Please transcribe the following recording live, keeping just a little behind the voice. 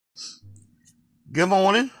Good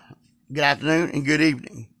morning, good afternoon, and good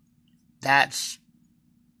evening. That's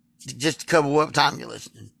just to cover what time you're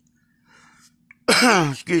listening.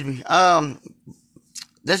 Excuse me.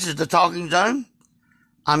 This is the Talking Zone.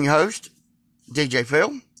 I'm your host, DJ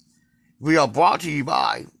Phil. We are brought to you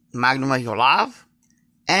by Magnum Radio Live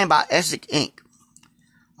and by Essex Inc.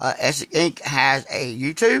 Essex Inc. has a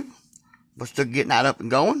YouTube. We're still getting that up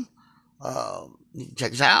and going. You can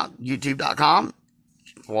check us out,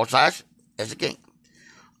 youtube.com/Essex Inc.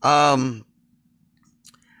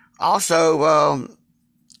 Also, I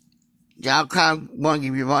kind of want to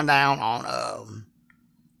give you a rundown on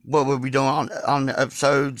what we'll be doing on the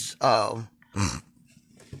episodes. And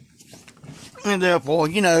therefore,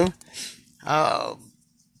 I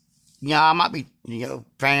might be,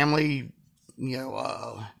 family,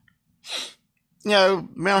 mental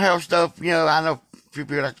health stuff. I know a few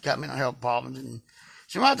people that got mental health problems, and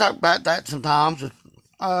so I might talk about that sometimes.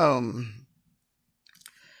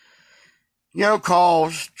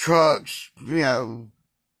 Cars, trucks,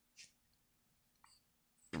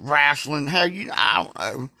 wrestling, I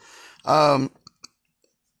don't know.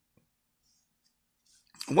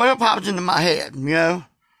 Whatever pops into my head,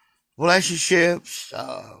 relationships,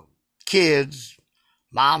 kids,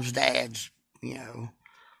 moms, dads,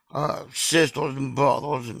 sisters and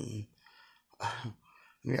brothers and,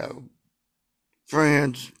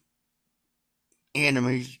 friends,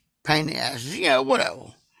 enemies, pain in the asses,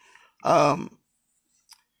 whatever. And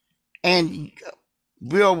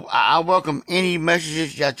I welcome any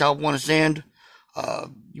messages that y'all want to send.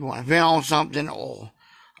 You want to vent on something or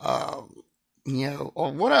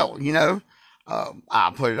whatever,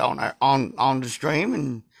 I'll put it on there, on the stream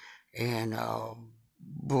and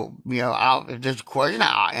if there's a question,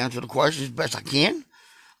 I'll answer the question as best I can.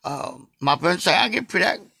 My friends say I get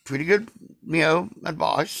pretty good,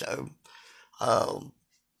 advice. So,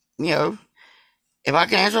 if I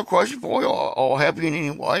can answer a question for you or help you in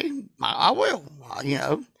any way, I will.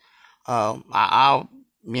 I'll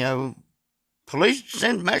please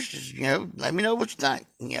send messages. Let me know what you think.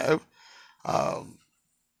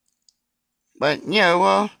 But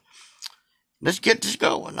let's get this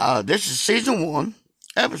going. This is season 1,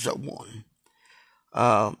 episode 1.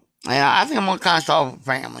 And I think I'm gonna kind of start with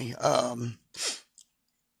family.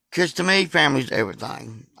 Cause to me, family's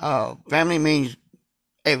everything. Family means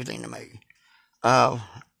everything to me. I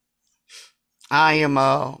am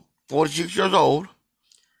 46 years old.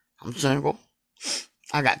 I'm single.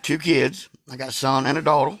 I got 2 kids. I got a son and a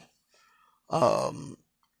daughter. I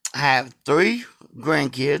have 3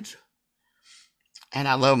 grandkids, and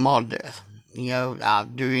I love them all to death. I'll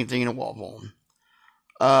do anything in the world for them.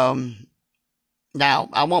 Now,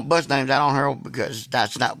 I won't bust names out on her because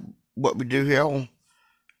that's not what we do here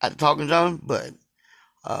at the Talking Zone, but,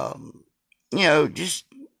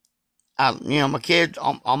 my kids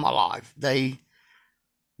all my life, they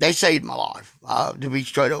saved my life, to be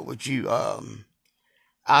straight up with you. I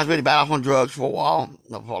was really bad off on drugs for a while,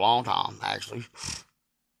 for a long time, actually.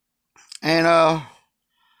 And,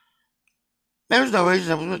 there was no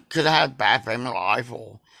reason, because I had a bad family life,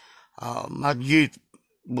 or, my youth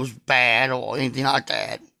was bad, or anything like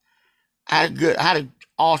that. I had an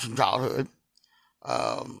awesome childhood.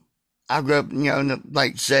 I grew up, in the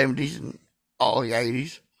late 70s and early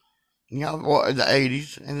 80s. Or the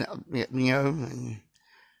 80s, and, we didn't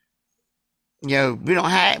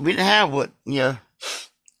have what,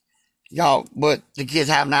 what the kids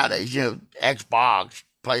have nowadays, Xbox,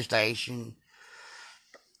 PlayStation,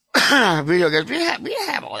 video games. We didn't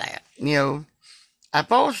have all that, At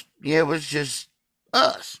first, it was just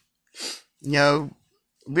us.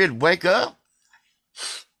 We'd wake up,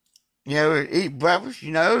 we'd eat breakfast,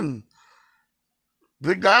 and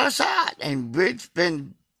we'd go outside, and we'd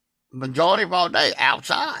spend majority of our day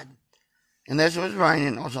outside. Unless it was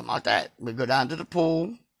raining or something like that. We'd go down to the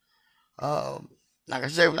pool. Like I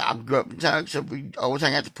said, I grew up in town, so we always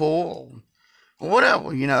hang at the pool or whatever,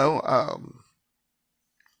 We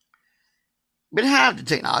didn't have the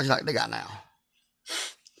technology like they got now.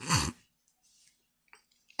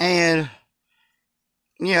 And,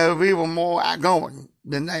 we were more outgoing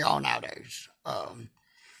than they are nowadays. Of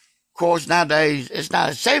course, nowadays, it's not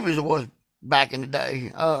as safe as it was back in the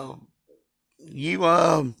day.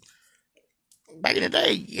 Back in the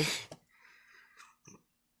day, you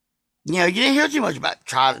didn't hear too much about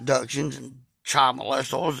child abductions and child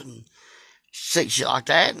molesters and sick shit like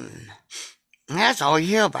that, and that's all you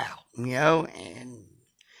hear about, and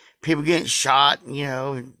people getting shot,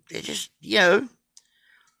 and it just, you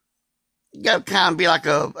gotta kind of be like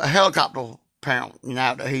a helicopter parent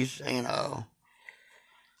nowadays,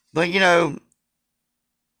 but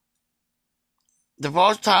the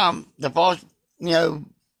first you know,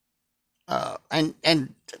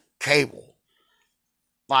 and cable.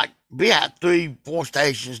 Like, we had 3, 4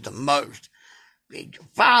 stations the most.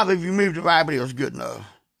 5 if you moved around, but it was good enough.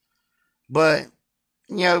 But,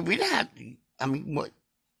 we didn't have to, I mean, what,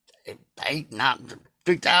 8, 9,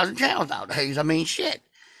 3,000 channels nowadays. I mean, shit.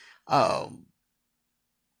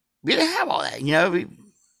 We didn't have all that,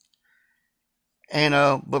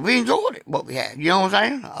 but we enjoyed it, what we had. You know what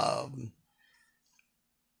I'm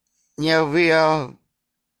saying? We have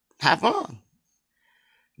fun.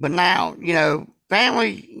 But now,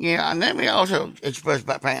 family, and let me also express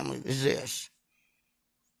about family is this.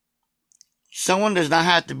 Someone does not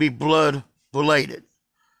have to be blood related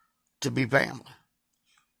to be family.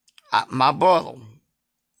 My brother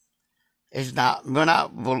is not, we're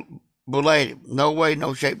not related. No way,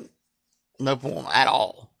 no shape, no form at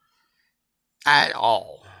all. At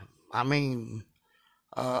all. I mean,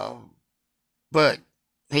 but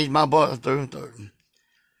he's my brother through and through.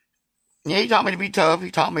 Yeah, he taught me to be tough.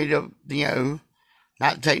 He taught me to,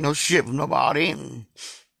 not to take no shit from nobody, and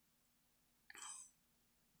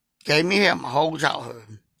gave me him my whole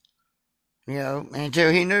childhood.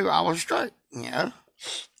 Until he knew I was straight, And,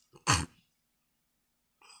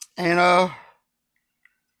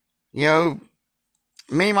 me and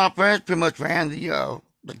my friends pretty much ran the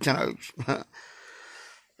Ten Oaks.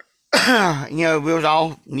 We was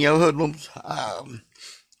all, hoodlums.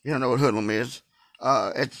 You don't know what hoodlum is.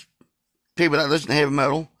 It's people that listen to heavy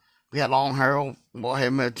metal. We had long hair, wore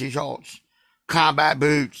heavy metal t-shirts, combat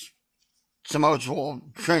boots. Some of us wore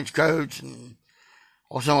trench coats,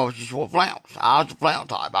 or some of us just wore flannels. I was the flannel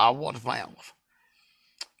type. I wore the flannels.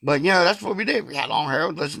 But, that's what we did. We had long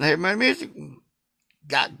hair, listened to heavy metal music,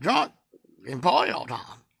 got drunk, and partied all the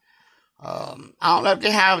time. I don't know if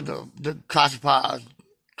they have the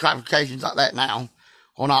classifications like that now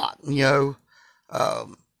or not, But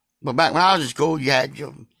back when I was in school, you had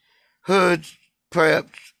your hoods,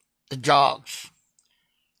 preps, the jocks,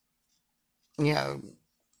 the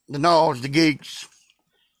nerds, the geeks,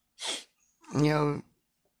 and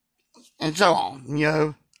so on,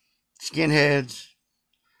 skinheads.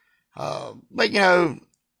 But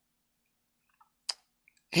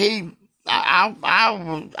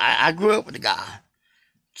I grew up with the guy,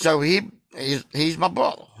 so he's my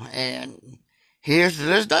brother, and here's to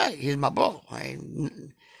this day, he's my brother.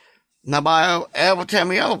 And nobody ever tell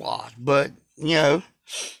me otherwise, but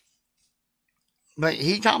but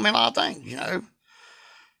he taught me a lot of things,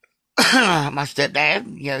 My stepdad,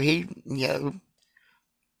 he,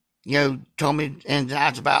 told me ins and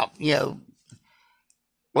outs about,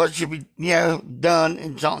 what should be, done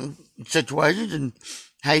in certain situations and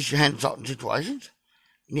how you should handle certain situations.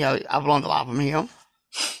 I've learned a lot from him.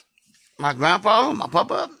 My grandfather, my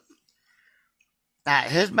papa,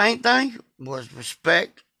 his main thing was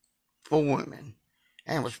respect for women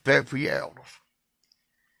and respect for your elders.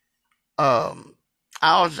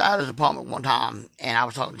 I was out of his apartment one time, and I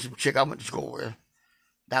was talking to some chick I went to school with.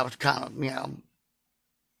 That was kind of,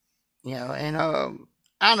 and I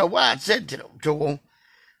don't know what I said to her,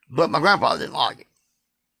 but my grandfather didn't like it.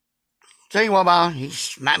 Tell you what about, he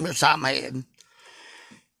smacked me upside my head.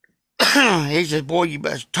 He says, boy, you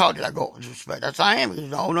best talk to that girl with respect. That's I am. He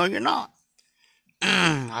says, oh, no, you're not.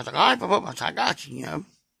 I was like, all right, Papa. I said, I got you,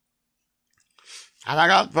 I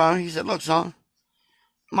got the phone. He said, look, son,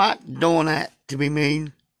 I'm not doing that to be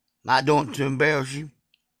mean. I'm not doing it to embarrass you.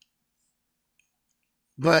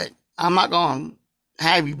 But I'm not going to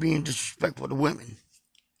have you being disrespectful to women.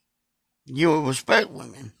 You will respect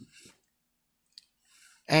women.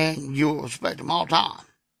 And you will respect them all the time.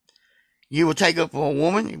 You will take up for a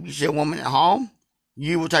woman. If you see a woman at home,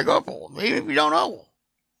 you will take up for her, even if you don't know her.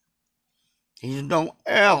 He said, don't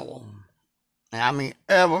ever, and I mean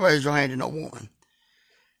ever, raise your hand to no woman.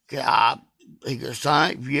 He goes,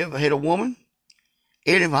 son, if you ever hit a woman,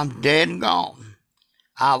 even if I'm dead and gone,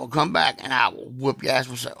 I will come back and I will whoop your ass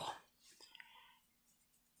myself.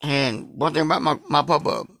 And one thing about my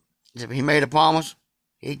papa, is if he made a promise,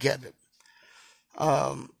 he kept it.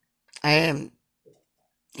 And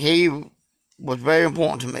he was very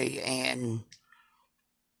important to me, and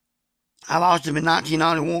I lost him in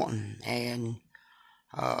 1991, and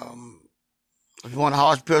it was one of the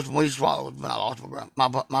hardest pills for me to swallow when I lost my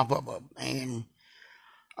papa, and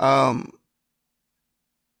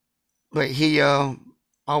but he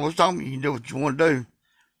always told me, you can do what you want to do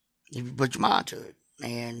if you put your mind to it.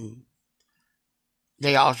 And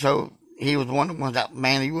he was one of the ones that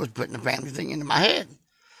mainly was putting the family thing into my head.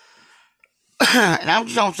 And I'm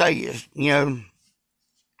just gonna say this, if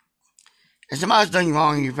somebody's done you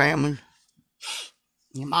wrong in your family,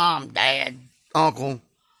 your mom, dad, uncle,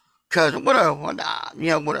 cousin, whatever,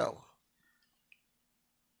 whatever,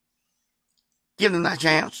 give them that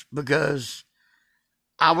chance because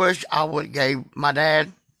I wish I would have gave my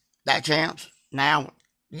dad that chance. Now,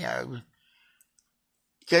 because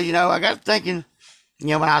I got thinking,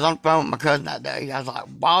 when I was on the phone with my cousin that day, I was like,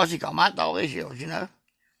 why was he calling my dog this years?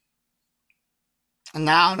 And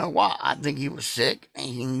now I know why. I think he was sick and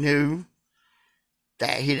he knew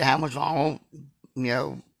that he didn't have much longer,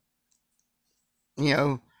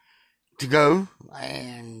 to go,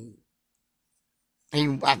 and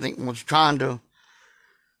he, I think, was trying to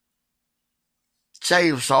say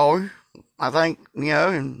he was sorry. I think,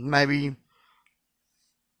 and maybe,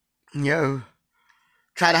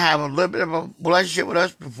 try to have a little bit of a relationship with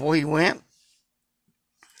us before he went.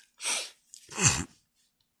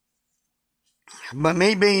 But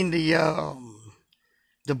me being the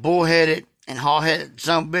bullheaded and hard-headed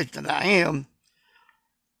son of a bitch that I am,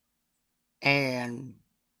 and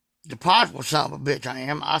the prideful son of a bitch I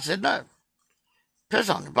am, I said no. Piss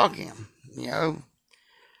on him, fuck him,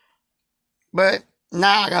 But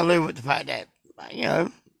now I gotta live with the fact that,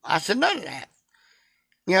 I said no to that.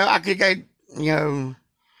 I could get,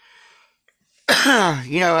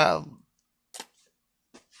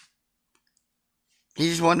 he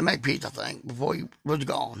just wanted to make peace, I think, before he was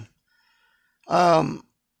gone. Now,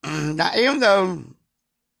 even though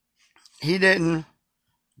he didn't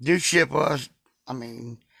do shit for us, I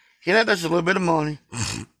mean, he left us a little bit of money.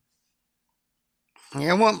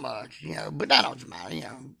 It wasn't much, but that doesn't matter,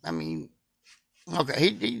 I mean, okay,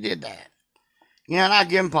 he did that. And I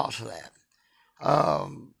give him props for that.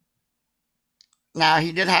 Now,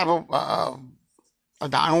 he did have a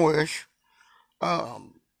dying wish,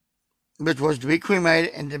 which was to be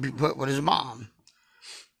cremated and to be put with his mom.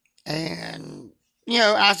 And,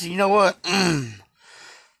 I said, you know what?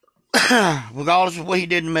 Regardless of what he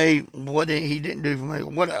did to me, what he didn't do for me,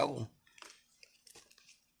 whatever.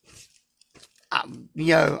 I'm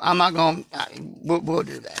not going to, we'll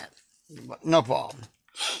do that. No problem.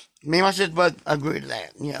 Me and my sister both agree to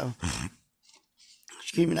that,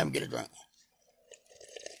 Excuse me, let me get a drink.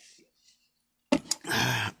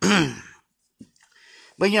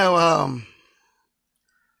 But,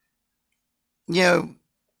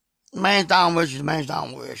 man's dying wish is man's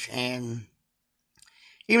dying wish. And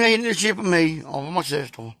even though he didn't shit for me or for my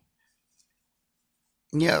sister,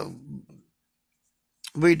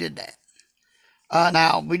 we did that.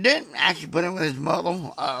 Now, we didn't actually put him with his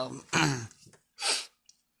mother,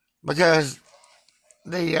 because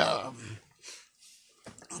the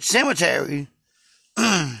cemetery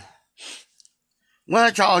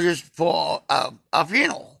went charges for a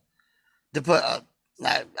funeral to put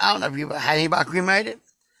now, I don't know if you had anybody cremated,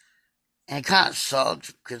 and it kind of sucks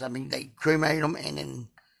because, I mean, they cremate them and then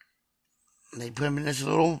they put them in this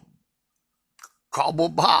little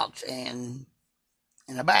cardboard box and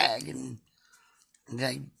in a bag, and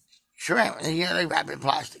they shrimp, and they wrap it in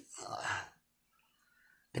plastic.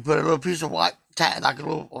 They put a little piece of white tag, like a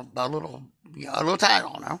little tag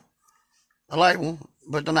on there, a label,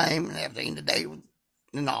 put the name and everything, the date,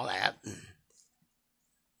 and all that. And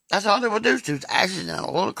that's all they would do to ashes in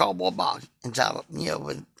a little cardboard box inside of,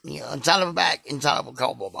 inside of a bag, inside of a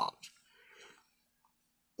cardboard box.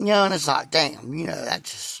 And it's like, damn, that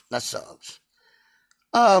sucks.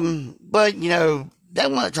 But, they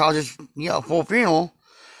want to charge us, for a funeral,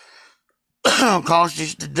 cost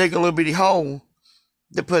us to dig a little bitty hole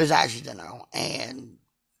to put his ashes in there. And,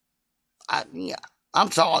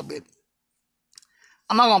 I'm sorry, but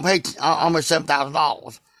I'm not going to pay almost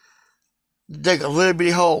 $7,000 to dig a little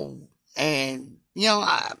bitty hole. And,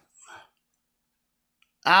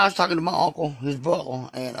 I was talking to my uncle, his brother,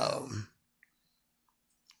 and,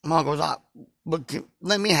 my uncle was like, but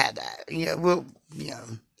let me have that.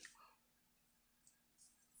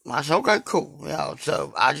 I said, okay, cool.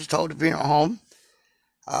 So I just told the funeral home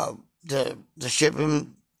to ship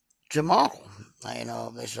him to my uncle.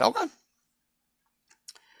 And they said, okay.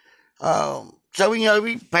 So,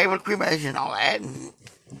 we pay for the cremation and all that. And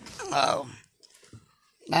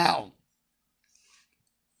now,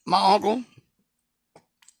 my uncle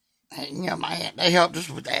and, my aunt, they helped us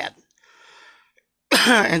with that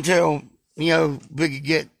until, we could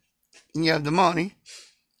get, the money.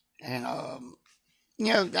 And, I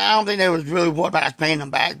don't think they was really worried about us paying them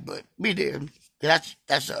back, but we did. That's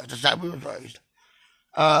us. That's how we was raised.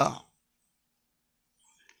 And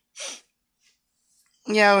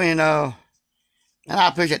I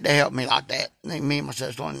appreciate they helped me like that. Me and my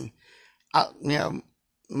sister, and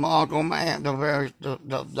my uncle and my aunt,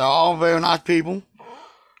 they're all very nice people.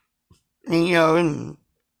 And, and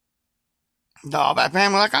they're all about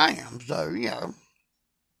family like I am. So,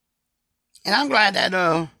 and I'm glad that,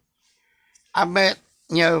 I met,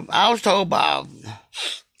 I was told by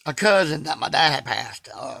a cousin that my dad had passed.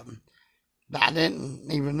 That I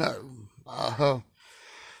didn't even know.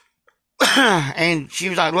 And she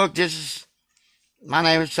was like, "Look, this is my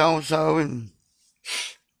name is so and so, and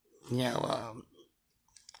you know,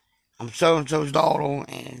 I'm so and so's daughter,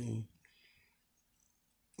 and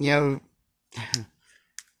you know,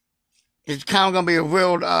 it's kind of gonna be a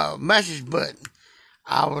real message, but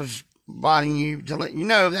I was writing you to let you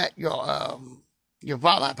know that your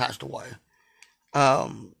father passed away.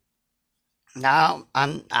 Now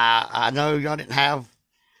I know y'all didn't have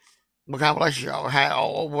what kind of relationship y'all had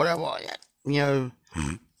or whatever yet. You know,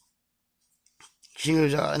 she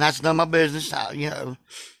was, and that's none of my business. I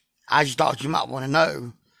just thought you might want to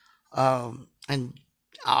know. And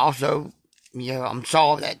I also, I'm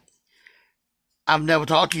sorry that I've never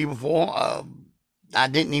talked to you before. I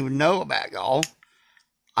didn't even know about y'all.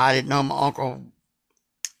 I didn't know my uncle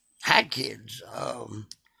had kids. I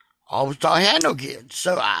always thought he had no kids.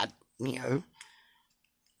 So you know,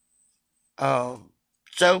 uh,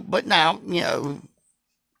 but now,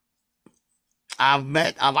 I've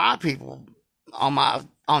met a lot of people on my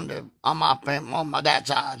dad's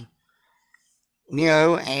side,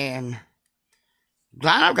 and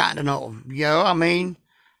I've gotten to know them. I mean,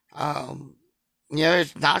 um,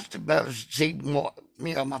 it's nice to be able to see more,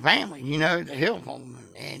 my family, to hear from them,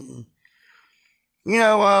 and you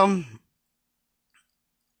know,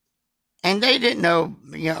 and they didn't know,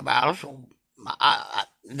 about us. So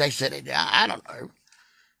they said they did. I don't know,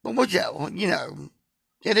 but whichever,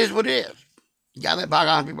 it is what it is. You gotta let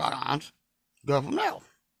bygones be bygones. Go from there.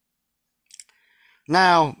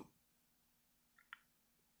 Now,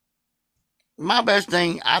 my best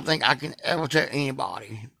thing I think I can ever tell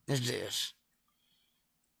anybody is this: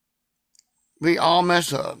 we all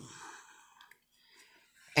mess up.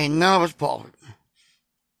 Ain't none of us perfect.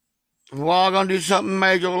 We're all gonna do something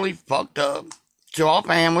majorly fucked up to our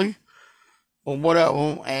family or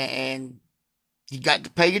whatever, and you got to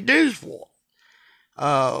pay your dues for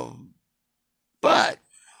it. But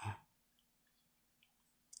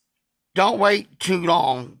don't wait too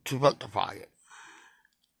long to rectify it,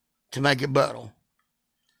 to make it better.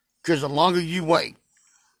 Because the longer you wait,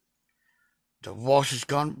 the worse it's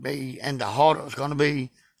gonna be, and the harder it's gonna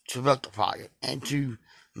be to rectify it and to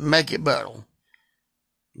make it better.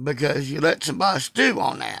 Because you let somebody stew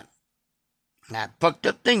on that fucked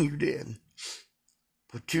up thing you did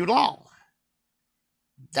for too long.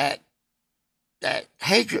 That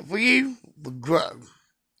hatred for you would grow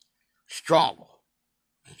stronger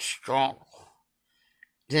and stronger.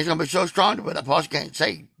 Then it's gonna be so strong that the person can't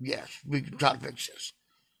say, yes, we can try to fix this.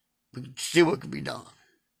 We can see what can be done.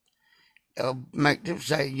 It'll make them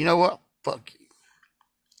say, you know what? Fuck you.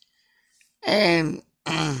 And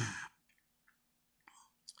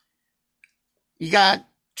you got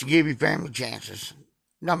to give your family chances.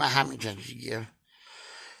 No matter how many chances you give.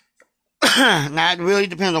 Now, it really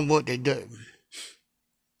depends on what they do.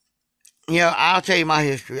 I'll tell you my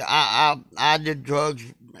history. I did drugs,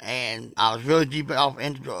 and I was really deep off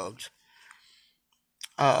into drugs.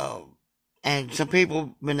 Uh, and some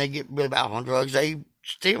people, when they get really bad on drugs, they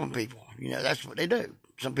steal from people. That's what they do.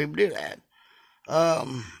 Some people do that.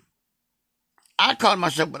 I called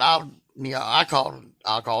myself, but I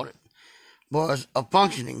called it was a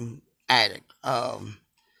functioning addict.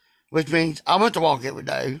 Which means I went to work every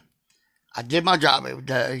day. I did my job every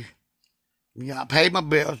day. I paid my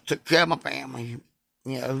bills, took care of my family,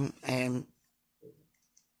 but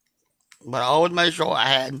I always made sure I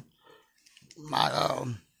had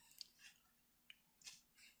my,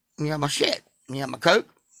 my shit. My coke.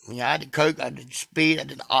 I did coke, I did speed, I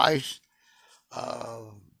did ice. Uh,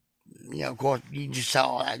 of course, you just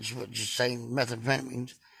saw that just saying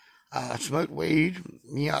methamphetamines. I smoked weed.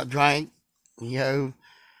 I drank.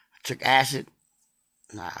 Took acid.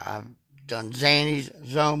 I've done Xannies,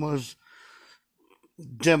 Zomas,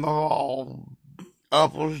 Demerol,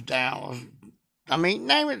 uppers, downers. I mean,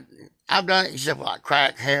 name it. I've done it except for like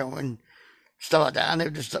crack, heroin, stuff like that. I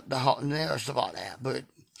never just the hot in there, stuff like that. But,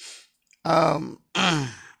 but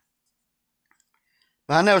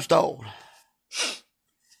I never stole.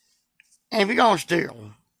 And if you're gonna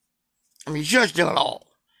steal, I mean, you should steal it all.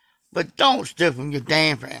 But don't steal from your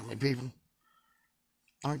damn family, people.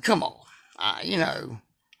 I mean, come on.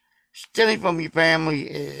 Stealing from your family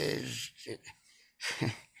is.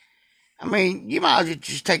 I mean, you might as well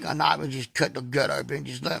just take a knife and just cut the gut open and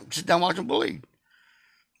just let them sit down and watch them bleed.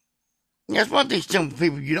 That's one thing stealing from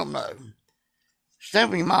people you don't know. Stealing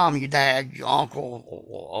from your mom, your dad, your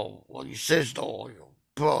uncle, or your sister, or your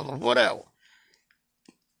brother, whatever.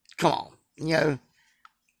 Come on. This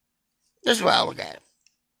is the way I look at it.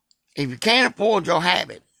 If you can't afford your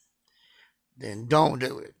habit, then don't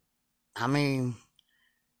do it. I mean,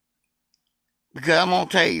 because I'm gonna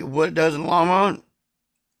tell you what it does in the long run,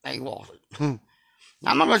 ain't worth it. I'm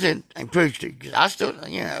not gonna say ain't preach to you, because I still,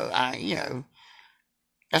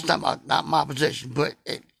 that's not my position. But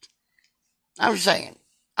I'm just saying,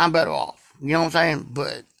 I'm better off. You know what I'm saying?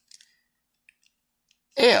 But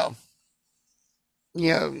if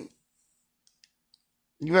you know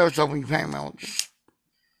you ever told me your family member, just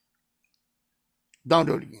don't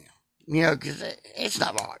do it again. Because it's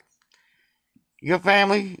not right. Your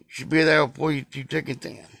family should be there for you through thick and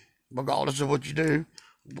thin, regardless of what you do,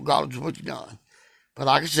 regardless of what you've done. But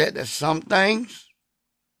like I said, there's some things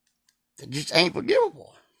that just ain't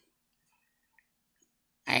forgivable.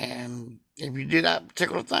 And if you do that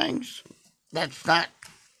particular things, that's not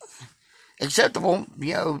acceptable,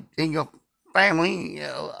 in your family,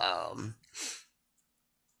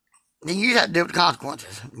 then you have to deal with the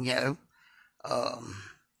consequences. But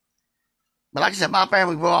like I said, my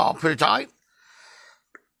family, we're all pretty tight.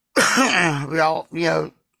 We all,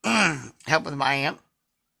 help with my aunt.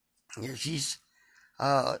 She's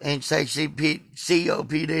COPD.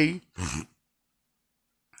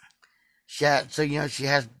 She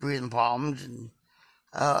has breathing problems and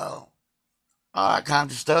all that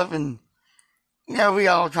kinds of stuff. And, we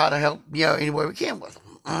all try to help, any way we can with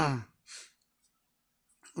them.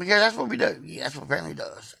 Because that's what we do. Yeah, that's what family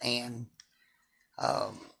does. And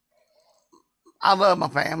I love my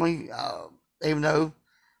family, even though,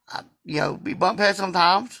 we bump heads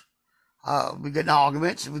sometimes. We get in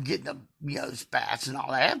arguments and we get in the, spats and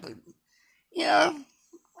all that. But,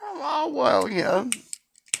 oh, well, you're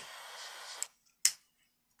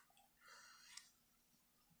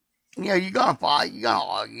gonna fight, you're gonna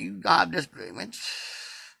argue, you're gonna have disagreements.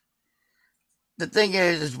 The thing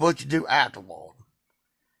is what you do afterward.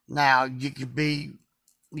 Now, you can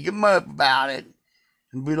murmur about it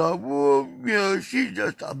and be like, well, she's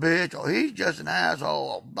just a bitch, or he's just an asshole,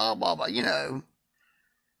 or blah, blah, blah,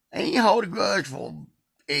 And you hold a grudge for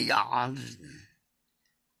eons,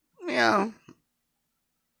 and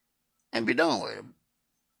be done with it.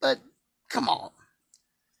 But, come on.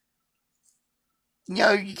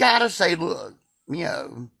 You gotta say, look,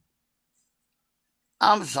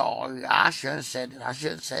 I'm sorry, I shouldn't have said it, I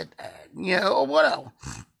should have said that, or whatever.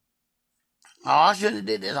 Oh, I shouldn't have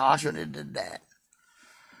did this, I shouldn't have did that.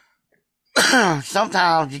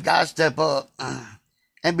 Sometimes you gotta step up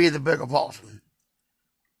and be the bigger person.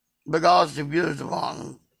 Because if you're the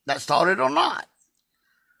one that started or not.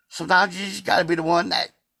 Sometimes you just gotta be the one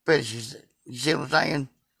that finishes it. You see what I'm saying?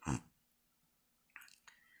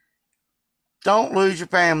 Don't lose your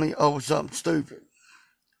family over something stupid.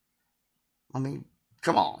 I mean,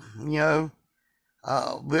 come on, we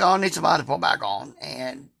all need somebody to fall back on.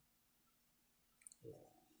 And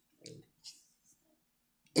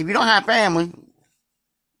if you don't have family,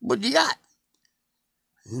 what you got?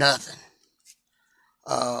 Nothing.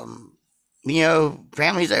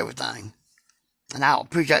 Family's everything. And I'll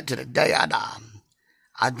preach that to the day I die.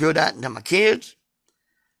 I drill that into my kids,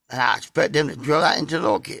 and I expect them to drill that into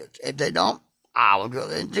their kids. If they don't, I will drill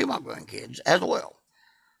it into my grandkids as well.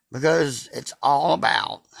 Because it's all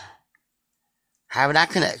about having that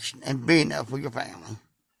connection and being there for your family.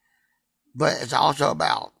 But it's also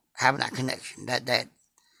about having that connection, that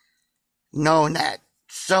knowing that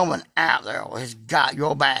someone out there has got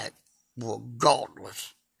your back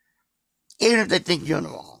regardless. Even if they think you're in the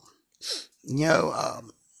wrong.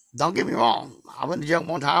 Don't get me wrong. I went to jail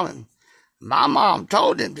one time and my mom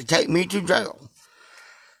told them to take me to jail.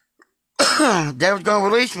 They was going to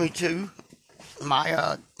release me to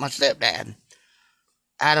my stepdad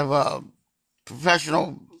out of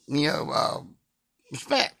professional,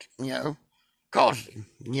 respect, courtesy,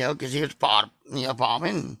 because he was part of, Palmer.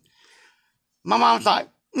 And my mom's like,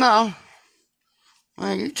 no,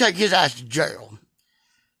 you take his ass to jail.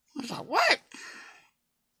 I was like, what?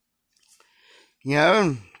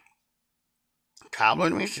 Kyle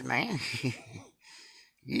looked at me and said, man,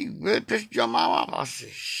 you really pissed your mom off. I said,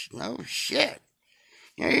 no shit.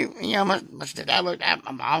 My stepdad looked at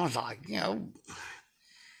my mom and was like, what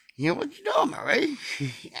you doing, Marie?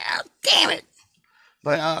 Yeah, damn it.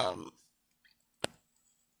 But,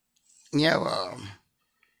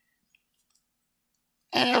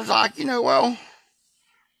 and I was like, well,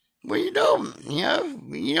 what you doing? You're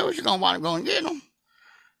going to want to go and get them.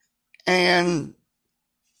 And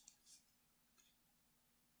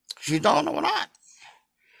she don't know or not.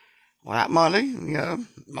 Well, that Monday,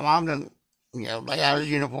 my mom done, lay out his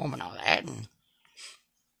uniform and all that. And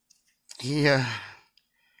he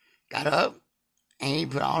got up and he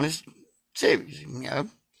put on his civics,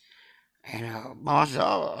 And my mom said,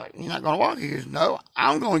 "Oh, you're not going to work?" He goes, "No,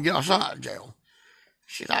 I'm going to get our son out of jail."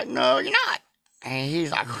 She's like, "No, you're not." And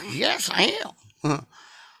he's like, "Yes, I am."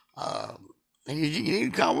 uh, you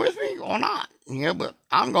need to come with me or not? Yeah, but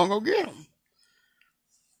I'm going to go get him.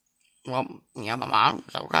 Well, yeah, my mom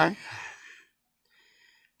was okay.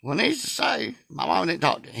 Well, needless to say, my mom didn't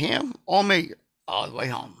talk to him or me all the way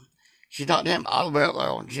home. She talked to him all the way up there,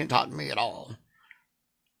 and she didn't talk to me at all.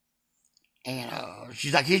 And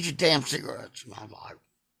she's like, "Here's your damn cigarettes." And I was like,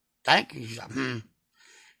 "Thank you." She's like,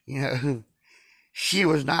 You know, she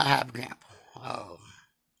was not happy camper.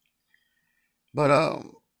 But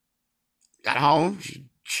got home, she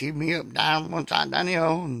chewed me up down one time down the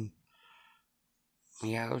hill, and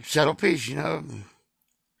settled peace.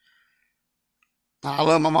 I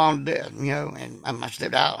love my mom to death. And my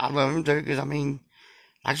stepdad, I love him too, because I mean,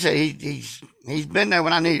 like I said, he's been there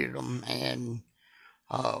when I needed him, and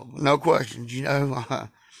no questions.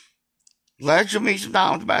 Lectured me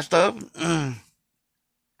sometimes about stuff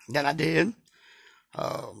that I did,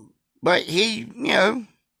 but but he's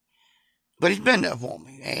been there for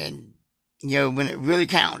me, and when it really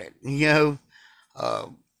counted, uh,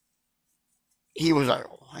 he was there,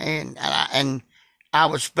 and I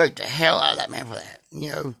respect the hell out of that man for that.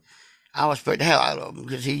 I respect the hell out of him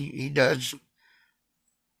because he does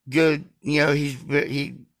good.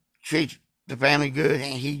 He treats the family good,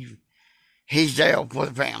 and he's there for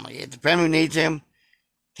the family. If the family needs him,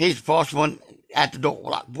 he's the first one at the door.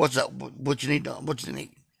 Like, what's up? What you need done? What you need?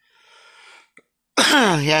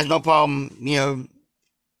 He has no problem,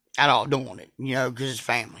 at all doing it, because it's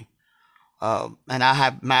family. And I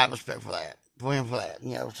have mad respect for that, for him for that,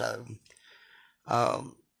 so.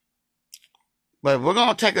 But we're going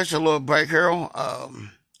to take us a little break here. We're going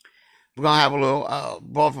to have a little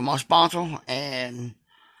word from our sponsor, and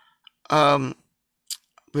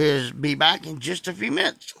we'll be back in just a few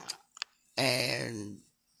minutes. And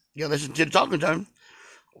you'll listen to the Talking Zone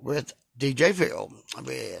with DJ Phil.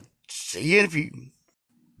 We'll see you in a few.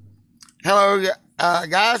 Hello,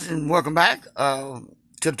 guys, and welcome back to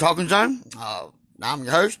the Talking Zone. I'm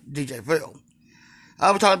your host, DJ Phil.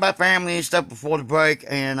 We talked about family and stuff before the break,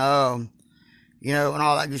 and and all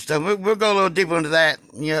that good stuff. We'll go a little deeper into that,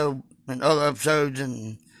 in other episodes,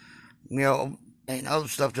 and and other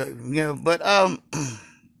stuff too, But I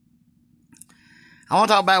want to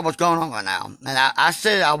talk about what's going on right now. And I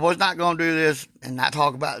said I was not going to do this and not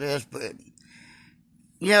talk about this, but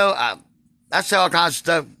I say all kinds of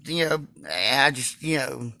stuff, and I just,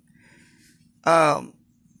 the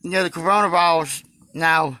coronavirus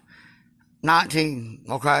now 19,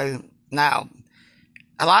 okay? Now,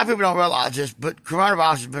 a lot of people don't realize this, but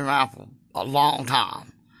coronavirus has been around for a long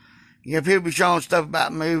time. People be showing stuff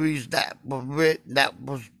about movies that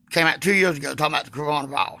came out 2 years ago talking about the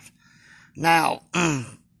coronavirus. Now,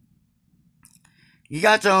 you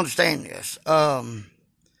got to understand this. The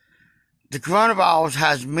coronavirus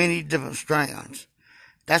has many different strands.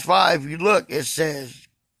 That's why if you look, it says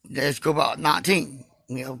let's go about 19.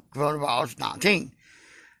 Coronavirus 19.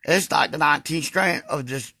 It's like the 19th strand of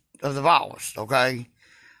the virus. Okay.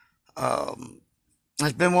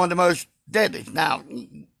 It's been one of the most deadly. Now,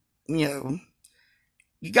 you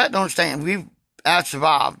got to understand we've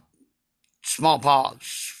survived smallpox,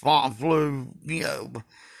 swine flu,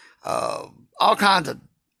 all kinds of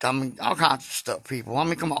stuff, people. I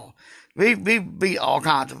mean, come on. We beat all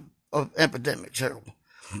kinds of epidemics here.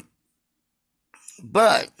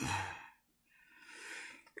 But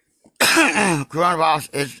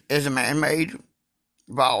coronavirus is a man-made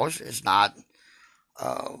virus. It's not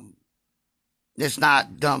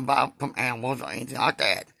done from animals or anything like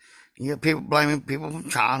that. People blaming people from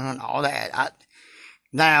China and all that.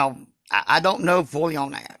 I don't know fully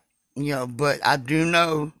on that, but I do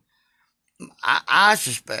know, I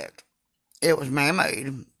suspect it was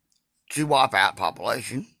man-made to wipe out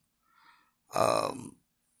population. But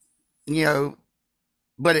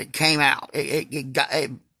it came out.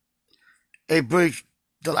 It breached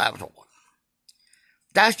the laboratory.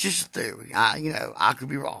 That's just a theory. I could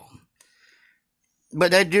be wrong.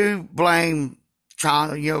 But they do blame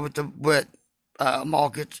China, with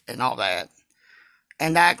markets and all that.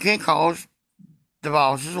 And that can cause the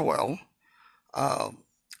virus as well.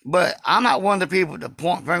 But I'm not one of the people to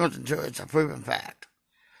point fingers until it's a proven fact.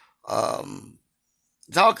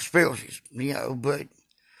 It's all conspiracies, but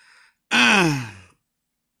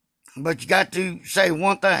but you got to say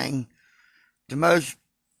one thing. The most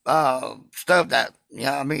stuff that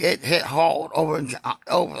it hit hard over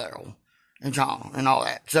there in China and all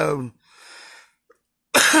that. So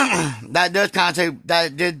that does kind of say that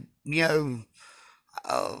it did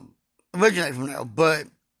originate from there. But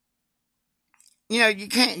you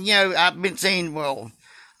can't, I've been seeing,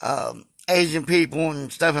 Asian people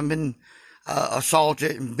and stuff have been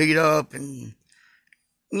assaulted and beat up and,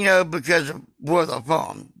 because of where they're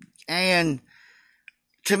from. And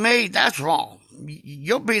to me, that's wrong.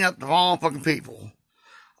 You're beating up the wrong fucking people.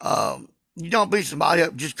 You don't beat somebody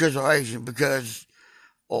up just because they're Asian,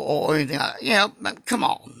 or anything like that. Come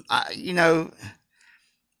on.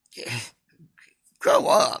 Grow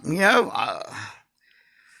up, now,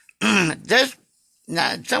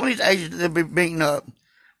 some of these Asians that be beaten up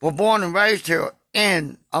were born and raised here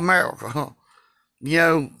in America.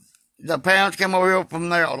 The parents came over here from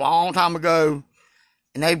there a long time ago,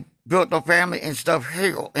 and they built their family and stuff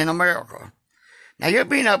here in America. Now, you're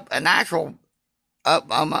being up an actual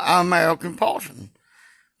American person.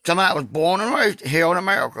 Somebody that was born and raised here in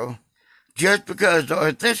America, just because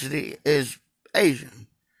their ethnicity is Asian.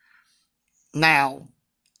 Now,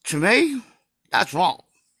 to me, that's wrong.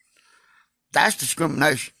 That's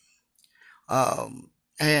discrimination.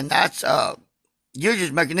 And that's, you're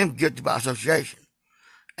just making them guilty by association.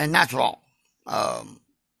 And that's wrong.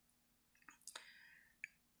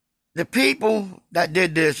 The people that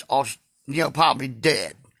did this are, probably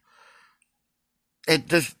dead. It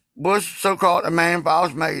just was so-called a man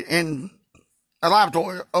virus made in a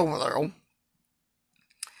laboratory over there.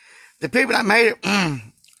 The people that made it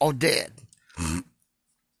are dead.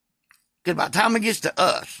 Because by the time it gets to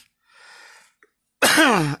us,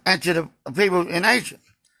 and to the people in Asia,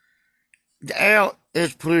 the air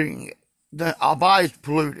is polluting it. Our body's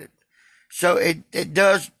polluted. So it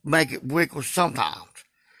does make it wicked sometimes.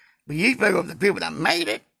 But you figure of the people that made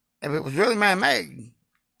it, if it was really man-made,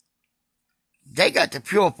 they got the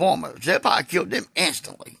pure form of it. So they probably killed them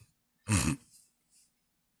instantly.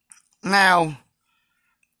 Now,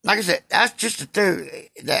 like I said, that's just a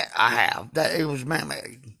theory that I have, that it was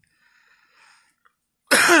man-made.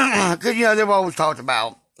 Because, they've always talked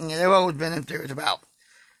about, they've always been in theories about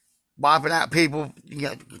wiping out people,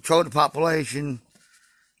 to control the population,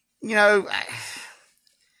 of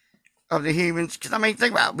the humans. Because,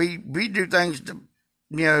 think about it. We do things to,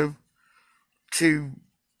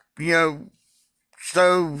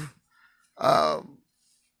 stove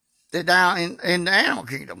it down in the animal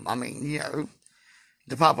kingdom.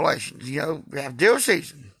 The populations, we have deer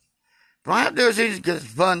season. We don't have deer season because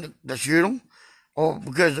it's fun to shoot them, or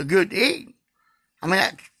because they're good to eat.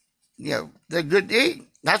 They're good to eat.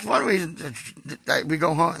 That's one reason that we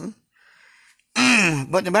go hunting.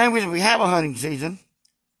 But the main reason we have a hunting season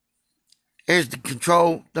is to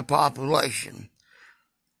control the population,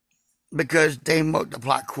 because they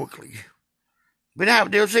multiply quickly. We don't have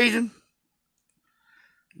a deer season.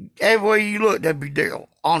 Everywhere you look, there'd be deer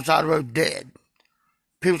on the side of the road dead.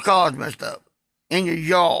 People's cars messed up. In your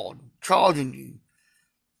yard, charging you.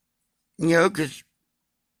 Because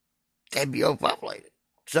they'd be overpopulated.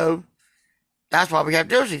 So, that's why we have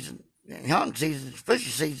deer season, and hunting season,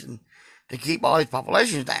 fishing season, to keep all these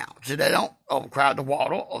populations down, so they don't overcrowd the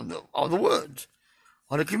water or the woods,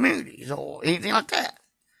 or the communities, or anything like that.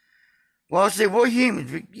 Well, see, we're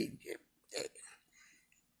humans.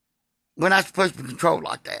 We're not supposed to be controlled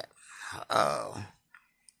like that.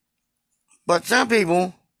 But some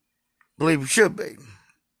people believe we should be.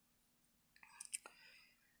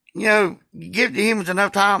 You give the humans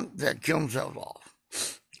enough time, they'll kill themselves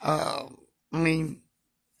off.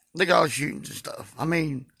 Look at all the shootings and stuff.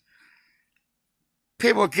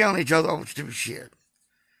 People are killing each other over stupid shit.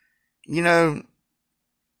 Like,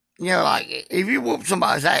 if you whoop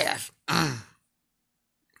somebody's ass,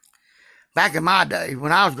 back in my day,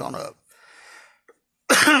 when I was growing up,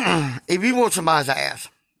 if you whoop somebody's ass,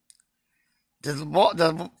 the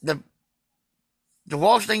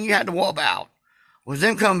worst thing you had to worry about was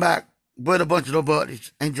them coming back with a bunch of their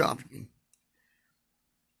buddies and jumping you.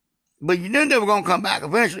 But you knew they were going to come back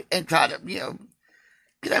eventually and try to, because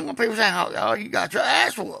that's when people say, oh, you got your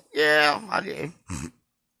ass whooped. Yeah, I did.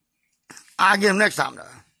 I'll get them next time, though.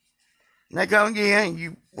 And they come again, and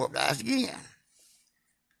you whoop the ass again.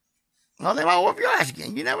 Well, they might whoop your ass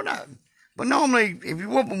again. You never know. But normally, if you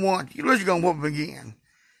whoop them once, you're usually going to whoop them again.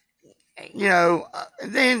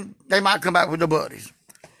 Then they might come back with their buddies.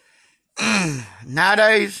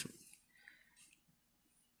 Nowadays,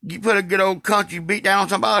 you put a good old country beat down on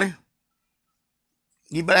somebody,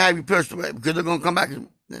 you better have your pistol ready, because they're going to come back and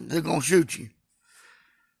they're going to shoot you.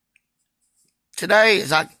 Today,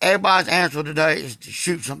 it's like everybody's answer today is to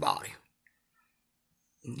shoot somebody.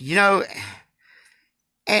 And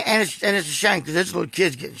it's a shame, because this little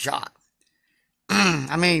kid's getting shot.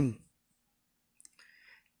 Little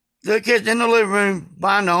kids in the living room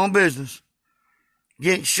buying their own business,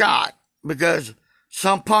 getting shot because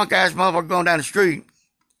some punk ass motherfucker going down the street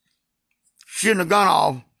shooting a gun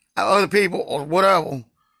off at other people or whatever. And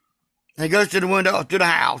he goes to the window through the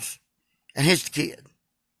house and hits the kid.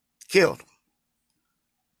 Kills him.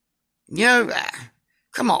 You know,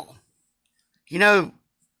 come on. You know,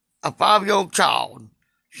 a 5-year-old child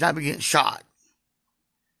should not be getting shot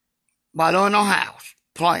by they're in their house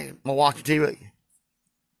playing or watching TV.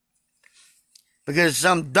 Because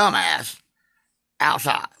some dumbass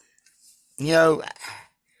outside. You know,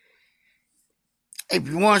 if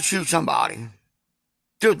you want to shoot somebody,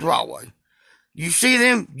 do it the right way. You see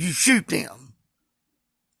them, you shoot them.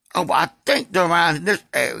 Oh, but I think they're around this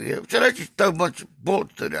area, so let's just throw a bunch of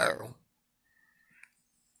bullets to the arrow.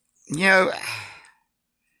 You know,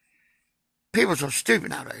 people are so stupid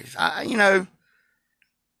nowadays. You know,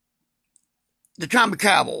 they're trying to be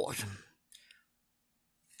cowboys.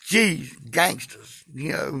 Geez, gangsters,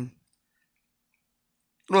 you know.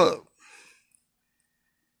 Look,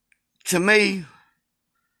 to me,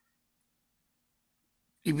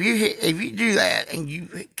 if you do that and you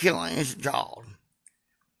kill an innocent child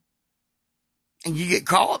and you get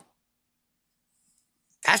caught,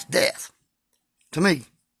 that's death. To me,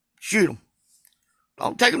 shoot them.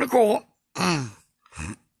 Don't take them to court. You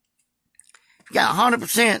got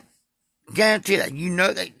 100% guarantee that you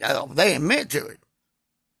know they admit to it.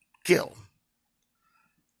 Kill them.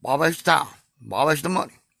 Why waste the time? Why waste the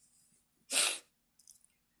money?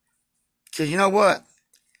 Because you know what?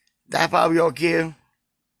 That 5-year-old kid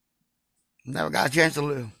never got a chance to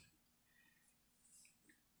live.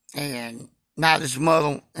 And now this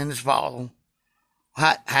mother and this father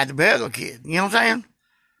had to bury the kid. You know what I'm saying?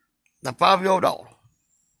 The 5-year-old daughter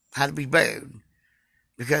had to be buried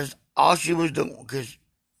because all she was doing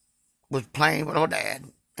was playing with her dad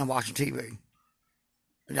and watching TV.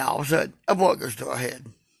 And all of a sudden, a bullet goes to her head.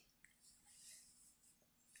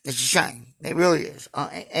 It's a shame. It really is.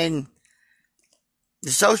 And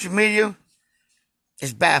the social media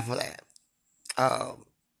is bad for that.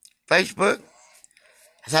 Facebook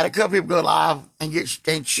has had a couple people go live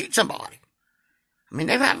and shoot somebody. I mean,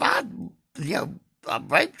 they've had a lot of,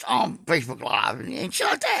 rapes on Facebook Live and shit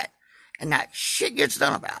like that. And that shit gets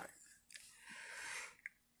done about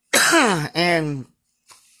it. And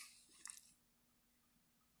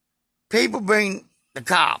people bring the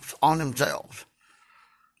cops on themselves.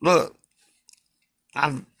 Look,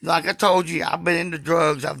 like I told you, I've been into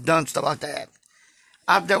drugs. I've done stuff like that.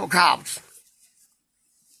 I've dealt with cops,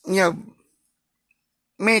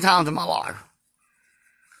 many times in my life.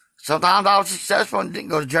 Sometimes I was successful and didn't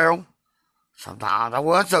go to jail. Sometimes I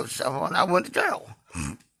wasn't so successful and I went to jail.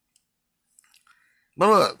 But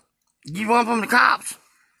look, you run from the cops,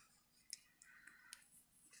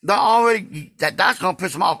 that's going to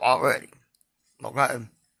piss them off already. Okay?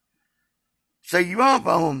 So you run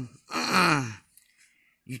from them,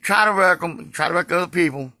 you try to wreck them, you try to wreck other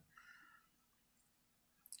people.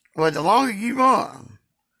 Well, the longer you run,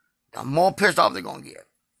 the more pissed off they're going to get.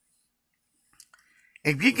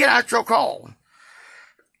 If you get out your car,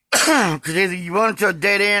 because either you run into a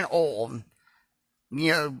dead end or,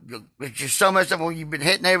 it's just so messed up where you've been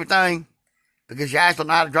hitting everything because you actually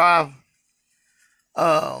know how to drive,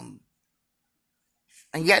 and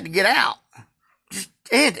you have to get out, just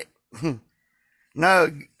end it.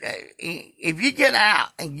 No, if you get out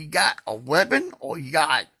and you got a weapon or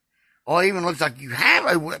even looks like you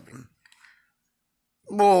have a weapon,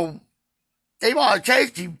 well, they've already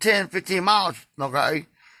chased you 10, 15 miles, okay?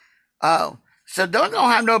 So don't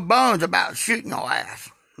have no bones about shooting your ass.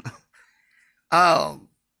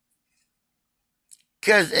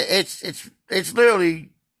 Cause it's literally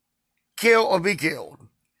kill or be killed.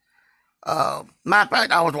 Matter of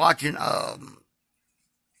fact, I was watching,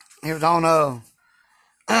 it was on,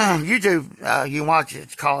 YouTube, you can watch it,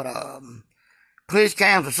 it's called, police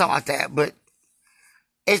cams or something like that, but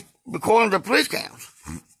it's recording the police cams.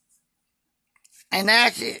 And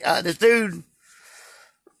actually, this dude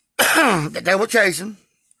that they were chasing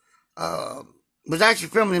was actually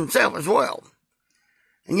filming himself as well.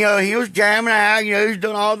 And he was jamming out. He was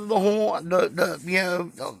doing all the horn,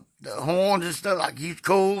 the horns and stuff like he's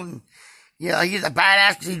cool and he's a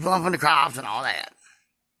badass because he's running from the cops and all that.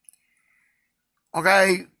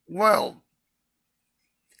 Okay, well,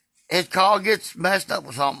 his car gets messed up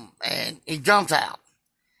or something and he jumps out.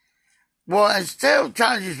 Well, instead of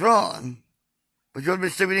trying to just run, which would have been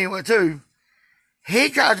stupid anyway too, he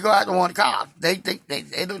tries to go out to one of the cops. They think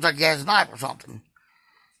it looks like he has a knife or something.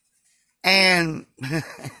 And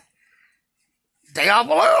they all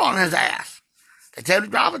blow on his ass. They tell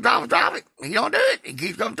him to drop it. He don't do it. He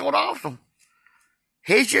keeps going toward the officer.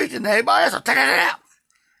 He shoots and everybody else will take it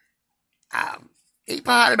out. He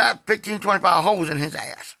probably had about 15, 25 holes in his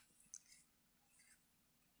ass.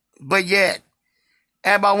 But yet,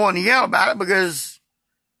 everybody wanted to yell about it because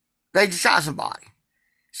they just shot somebody.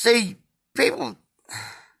 See, people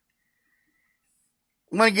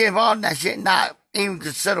want to get involved in that shit and not even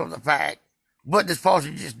consider the fact what this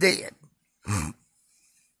person just did.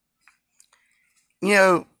 You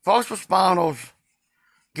know, first responders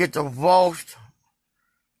get the worst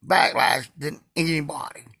backlash than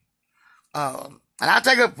anybody. And I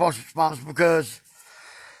take up first responders because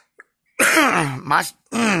my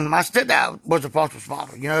stepdad was a first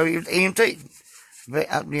responder. You know, he was EMT,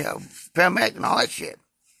 you know, paramedic and all that shit.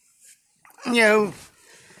 You know,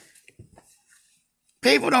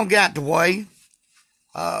 people don't get out the way.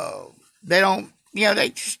 They don't, you know, they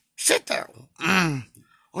just sit there.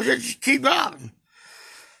 Or they just keep driving.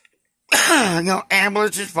 You know,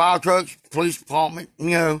 ambulances, fire trucks, police department, you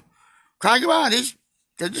know, trying to get by these.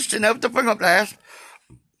 They're just sitting up with their finger up their ass.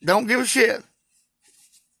 Don't give a shit.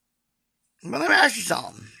 But let me ask you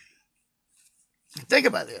something. Think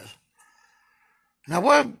about this. Now,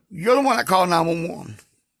 what if you're the one that called 911?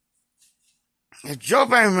 It's your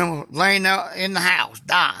family member laying there in the house,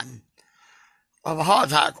 dying of a heart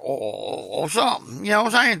attack or something. You know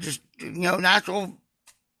what I'm saying? Just, you know, natural,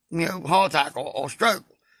 you know, heart attack or stroke.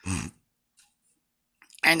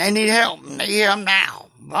 And they need help. And they need help now.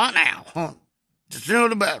 Right now. The sooner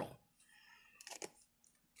the better.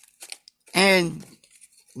 And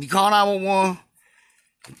you call 911,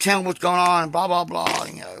 tell them what's going on, and blah, blah, blah,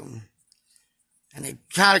 you know. And they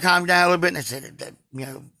try to calm you down a little bit, and they say that you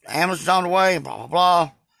know, the ambulance is on the way, and blah, blah,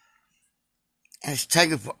 blah. And it's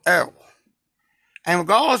taking forever. And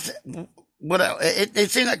regardless, whatever,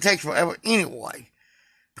 it seems like it takes forever anyway.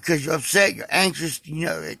 Because you're upset, you're anxious, you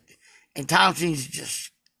know, and time seems to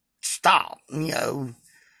just stop, you know.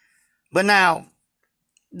 But now,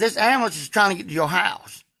 this ambulance is trying to get to your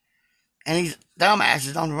house. And these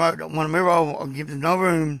dumbasses on the road don't want to move over or give them no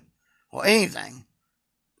room or anything.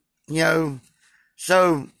 You know,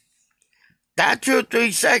 so that 2 or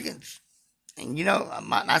 3 seconds, and you know, it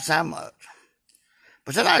might not sound much,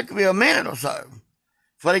 but sometimes it could be a minute or so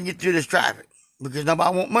before they get through this traffic because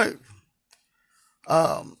nobody won't move.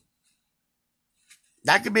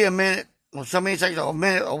 That could be a minute or so many seconds or a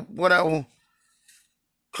minute or whatever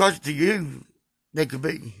closer to you they could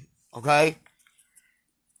be, okay?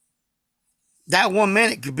 That 1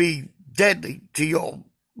 minute could be deadly to your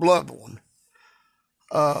loved one.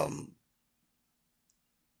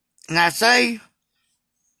 Now say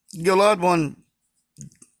your loved one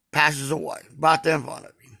passes away right there in front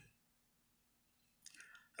of you.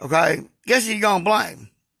 Okay? Guess who you gonna blame?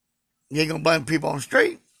 You ain't gonna blame people on the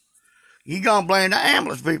street. You gonna blame the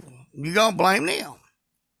ambulance people. You gonna blame them.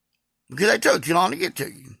 Because they took too long to get to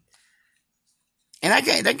you. And they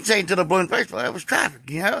can say it to the blue in the face, well, it was traffic,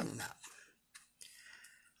 you know?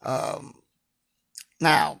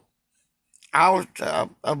 Now, I was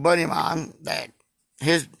a buddy of mine that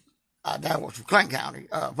his dad was from Clinton County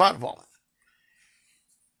Fire Department.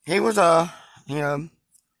 He was you know,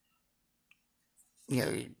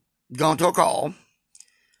 going to a call.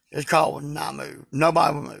 His call would not move.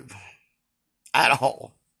 Nobody would move at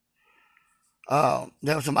all.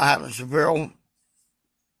 There was somebody having a severe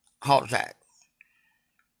heart attack.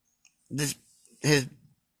 His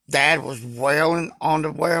dad was wailing on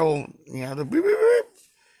the well, you know, the beep, beep, beep,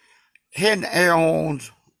 hitting the air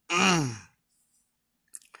horns.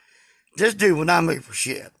 This dude would not move for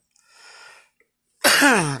shit.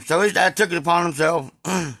 So his dad took it upon himself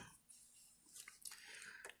and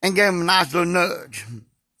gave him a nice little nudge.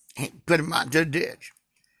 Put him out into the ditch.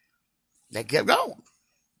 They kept going,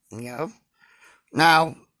 you know.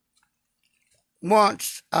 Now,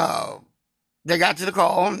 once they got to the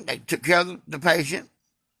call, they took care of the patient,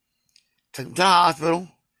 took him to the hospital.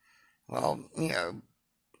 Well, you know,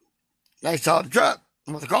 they saw the truck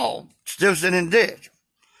with the call still sitting in the ditch.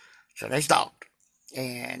 So they stopped.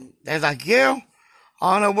 And they was like, yeah,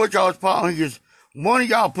 I don't know what y'all's problem. He goes, one of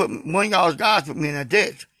y'all's guys put me in a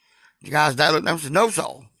ditch. The guy's dad looked at him and said, no,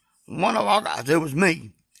 so. One of our guys, it was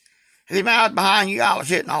me. He said, man, I was behind you. I was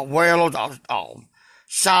hitting all whalers, all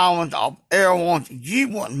sirens, all air horns. You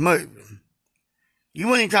wasn't moving. You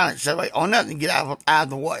weren't even trying to accelerate or nothing to get out of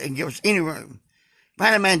the way and give us any room. We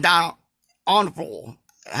had a man down on the floor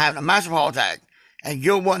having a massive heart attack, and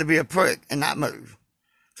you wanted to be a prick and not move.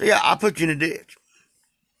 So, yeah, I put you in the ditch.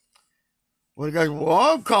 Well, he goes, well,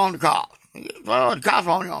 I'm calling the cops. He goes, well, the cops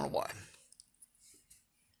are only on the way.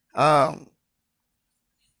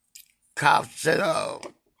 Cops said,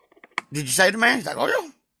 did you say the man? He's like, oh, yeah,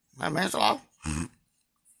 that man's alive.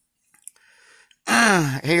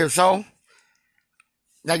 Here, so,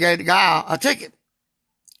 they gave the guy a ticket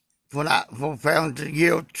for failing to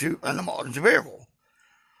yield to an emergency vehicle.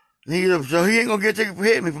 So he ain't gonna get a ticket for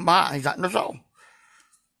hitting me from behind. He's like, no, so.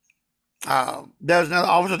 There was another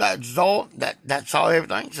officer that saw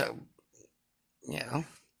everything, so, you know.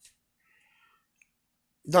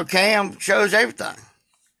 The cam shows everything.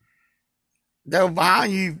 They were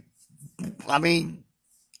behind you, I mean,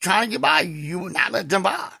 trying to get by you. You would not let them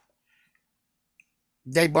by.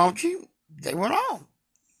 They bumped you, they went on.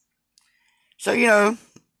 So, you know,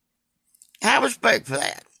 have respect for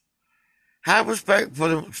that. Have respect for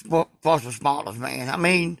the first responders, man. I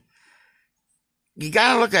mean, you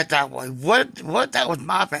gotta look at it that way. What if that was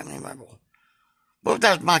my family member? What if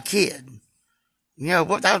that was my kid? You know,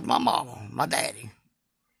 what if that was my mama, my daddy,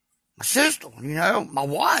 my sister, you know, my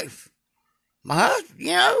wife, my husband,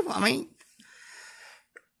 you know? I mean,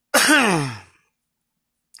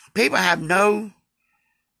 people have no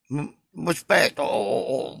respect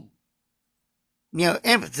or you know,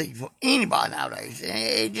 empathy for anybody nowadays.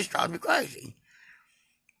 It just drives me crazy.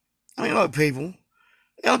 I mean, look, people,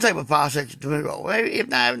 it don't take but 5 seconds to move over, if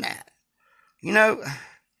not even that. You know,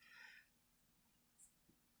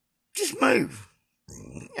 just move.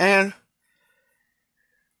 And,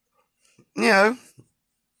 you know,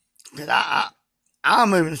 because I'll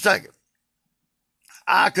move in a second.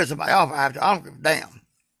 I cut somebody off after, I don't give a damn.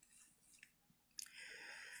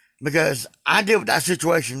 Because I deal with that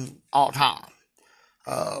situation all the time.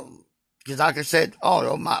 Because like I said,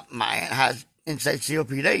 my aunt has in-state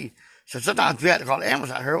COPD. So sometimes we have to call the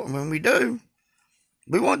ambulance out here. And when we do,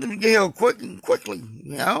 we want them to get here quickly.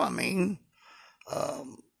 You know, I mean,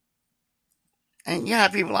 and you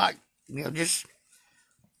have people like, you know, just,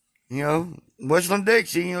 you know, whistling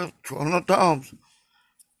Dixie, you know, twirling their thumbs.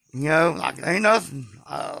 You know, like it ain't nothing.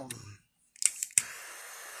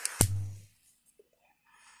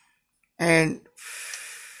 And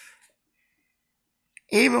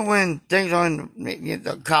even when things are in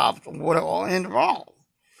the cops or whatever are in the wrong,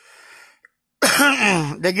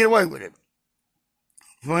 they get away with it.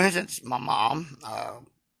 For instance, my mom,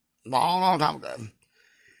 long time ago,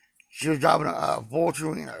 she was driving a Ford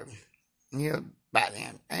Torino, you know, back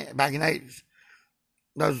in the 80s.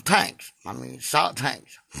 Those tanks, I mean, solid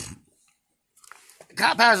tanks. The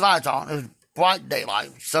cop had his lights on. It was bright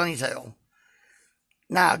daylight, sunny as hell.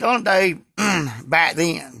 Now, during the day, back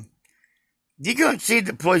then, you couldn't see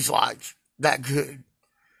the police lights that good.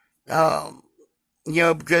 You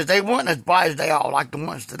know, because they weren't as bright as they are like the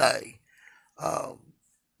ones today. You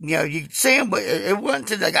know, you could see them, but it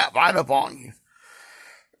wasn't until they got right up on you.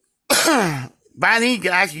 By then, you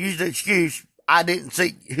could actually use the excuse, I didn't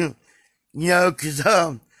see you. You know, because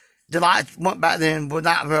the lights went back then were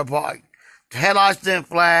not very bright. The headlights didn't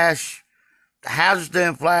flash. The hazards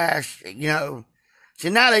didn't flash. You know. See,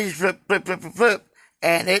 now they just flip,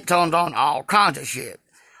 and it turns on all kinds of shit.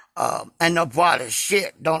 And the brightest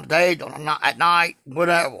shit during the day, at night,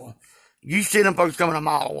 whatever. You see them folks coming a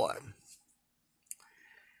mile away.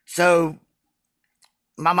 So,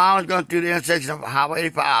 my mom was going through the intersection of Highway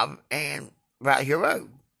 85 and Right Here Road.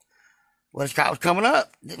 Well, this car was coming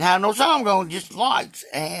up, didn't have no sound going, just lights,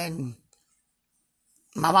 and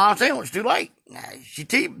my mom said it was too late. Now, she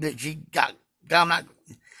got down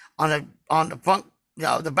on the front, you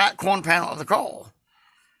know, the back corner panel of the car,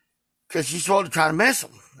 because she started to try to miss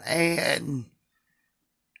him, and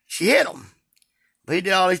she hit him. But he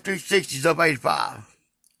did all these 360s up 85.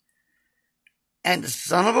 And the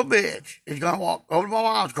son of a bitch is going to walk over to my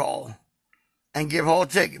mom's car and give her a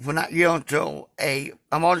ticket for not yielding to a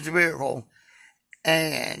emergency vehicle,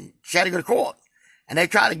 and she had to go to court. And they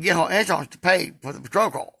tried to get her insurance to pay for the patrol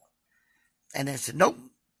car. And they said, nope,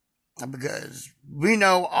 because we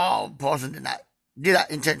know all person did that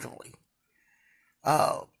intentionally.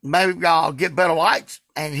 Maybe y'all get better lights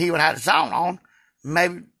and he would have the sound on.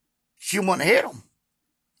 Maybe she wouldn't have hit him.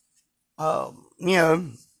 You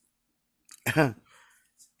know, I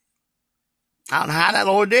don't know how that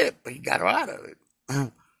lawyer did it, but he got her out of it.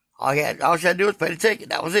 All she had to do was pay the ticket.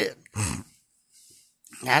 That was it. I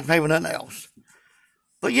had to pay for nothing else.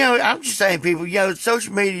 But, you know, I'm just saying, people, you know,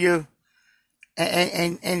 social media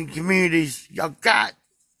and communities, y'all got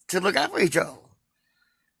to look out for each other.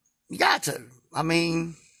 You got to. I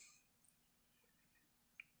mean,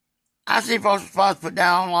 I've seen folks put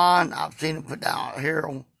down online. I've seen them put down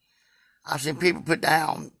here. I've seen people put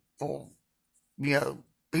down for, you know,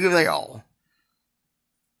 who they are.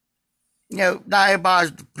 You know, not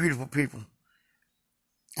everybody's beautiful people.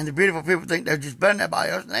 And the beautiful people think they're just better than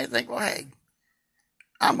everybody else. And they think, well, hey,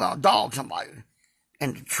 I'm going to dog somebody.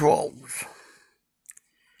 And the trolls.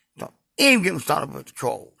 Don't even get me started with the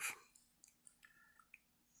trolls.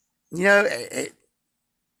 You know,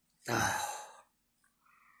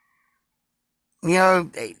 you know,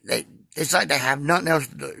 It's like they have nothing else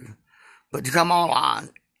to do but to come online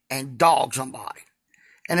and dog somebody.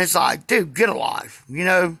 And it's like, dude, get a life,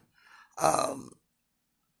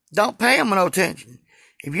 don't pay them no attention.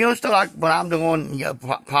 If you don't start like what I'm doing,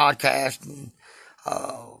 podcasts and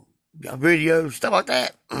videos, stuff like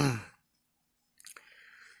that,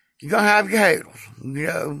 you're going to have your haters,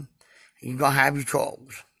 you're going to have your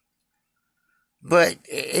trolls. But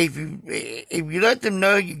if you let them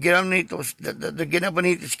know you get underneath they get up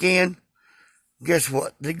underneath the skin, guess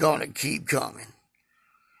what? They're going to keep coming.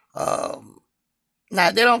 Now,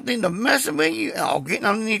 they don't think they're messing with you or getting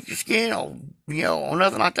underneath your skin or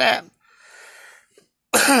nothing like that.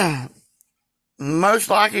 Most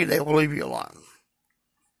likely, they will leave you alone.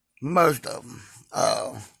 Most of them.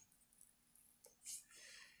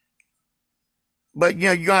 But,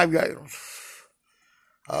 you're going to have your haters.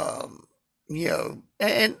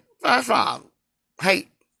 And that's fine. Hate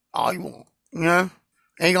all you want,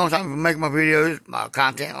 Ain't gonna stop me from making my videos, my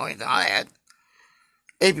content, or anything like that.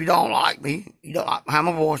 If you don't like me, you don't like how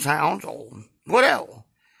my voice sounds, or whatever,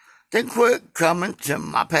 then quit coming to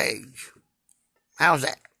my page. How's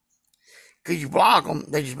that? Because you block them,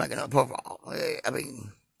 they just make another profile. I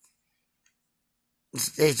mean,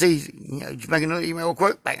 it's easy. Just make another email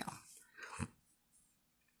quick, bam.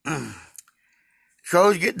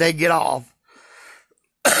 Shows they get off.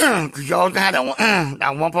 Because you always have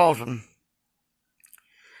that one person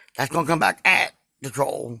that's going to come back at the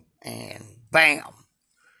troll, and bam.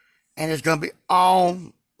 And it's going to be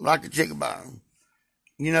on like a chicken bone.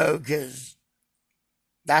 Because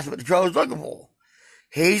that's what the troll's looking for.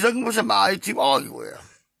 He's looking for somebody to argue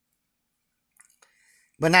with.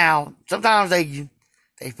 But now, sometimes they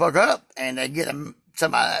fuck up and they get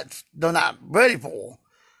somebody that they're not ready for.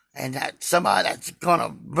 And that's somebody that's going to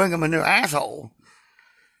bring them a new asshole.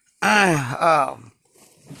 I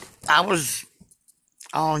was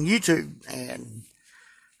on YouTube and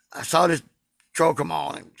I saw this troll come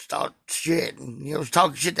on and start shit and he was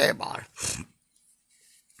talking shit to everybody.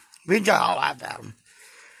 We all laughed at him.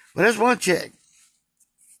 But this one chick,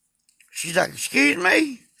 she's like, excuse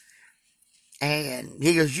me? And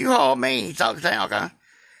he goes, you hauled me? He's talking saying, okay.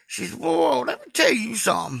 She said, whoa, let me tell you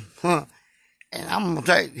something. And I'm going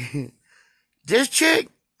to tell you, this chick,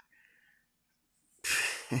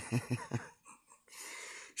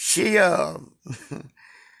 she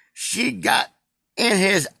got in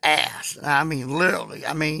his ass. I mean, literally.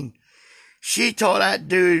 I mean, she tore that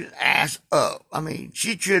dude's ass up. I mean,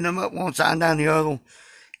 she chewed him up one side and down the other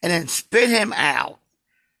and then spit him out.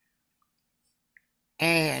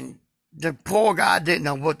 And the poor guy didn't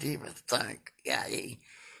know what to even think. Yeah,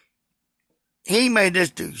 he made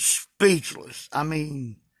this dude speechless. I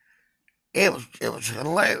mean, it was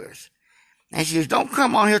hilarious. And she goes, don't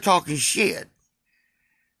come on here talking shit.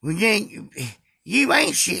 You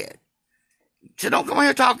ain't shit. So don't come on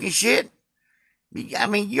here talking shit. I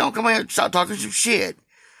mean, you don't come on here and start talking some shit.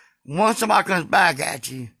 Once somebody comes back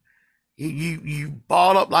at you, you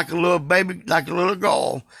ball up like a little baby, like a little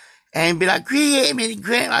girl, and be like,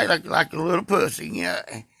 like a little pussy,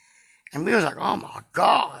 And we was like, oh my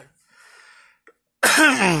God.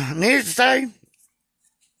 Needless to say,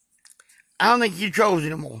 I don't think he chose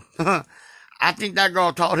anymore. I think that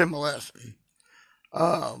girl taught him a lesson.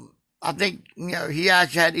 I think, he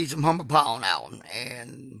actually had to eat some humble pie on that one.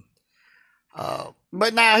 And,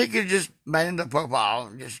 but now he could just made into a profile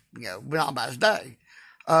and just, went on about his day.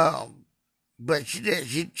 But she did,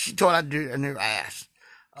 she taught how to do a new ass.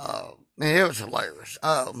 And it was hilarious.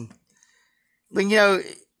 But,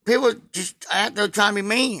 people just out there trying to be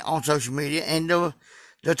mean on social media and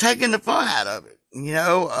they're taking the fun out of it.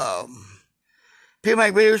 People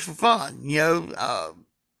make videos for fun,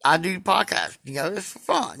 I do podcasts, it's for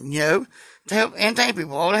fun, to help entertain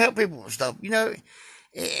people or to help people and stuff,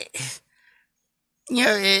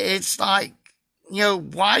 it's like,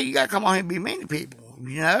 why you gotta come on here and be mean to people,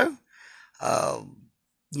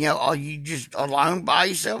 are you just alone by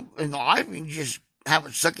yourself in life and you just have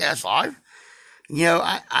a suck ass life?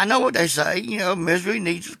 I know what they say, misery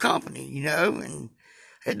needs company, and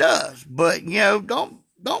it does, but,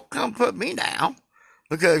 don't come put me down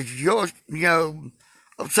because you're,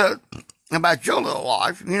 upset about your little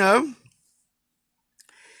life, And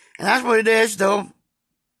that's what it is. They're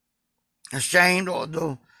ashamed or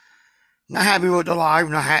they're not happy with their life,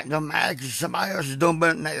 they're mad because somebody else is doing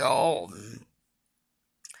better than they are.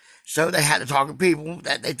 So they had to talk to people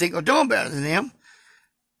that they think are doing better than them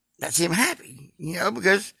that seem happy,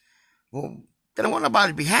 because, well, they don't want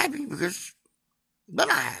nobody to be happy because they're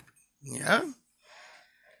not happy,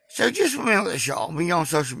 So just remember this, y'all, when you're on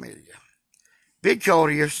social media. Be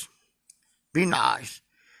courteous, be nice,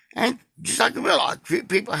 And just like to realize, treat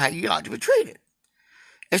people how you like to be treated.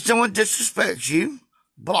 If someone disrespects you,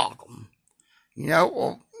 block them.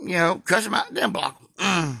 Or, cuss them out, then block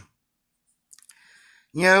them.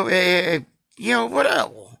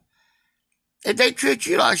 Whatever. If they treat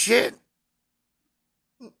you like shit,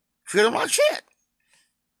 treat them like shit.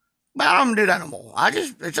 But I don't do that no more.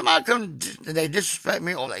 If somebody comes, they disrespect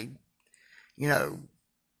me, or they,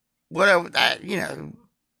 whatever that,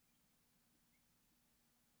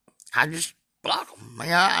 I just block them.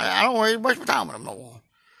 I don't really waste my time with them no more.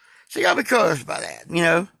 So you gotta be courteous about that,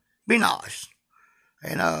 be nice.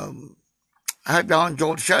 And, I hope y'all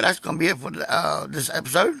enjoyed the show. That's gonna be it for this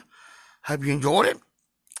episode. Hope you enjoyed it.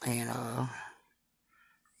 And,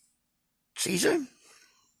 see you soon.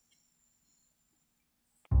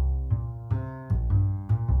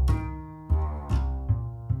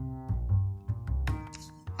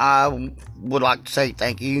 I would like to say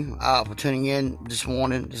thank you for tuning in this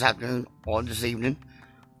morning, this afternoon, or this evening,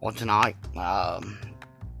 or tonight. Hope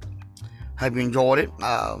you enjoyed it.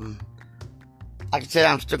 Like I said,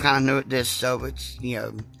 I'm still kind of new at this, so it's,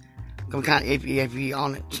 I'm kind of iffy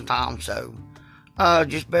on it sometimes, so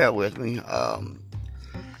just bear with me.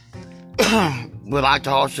 We'd like to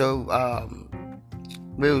also,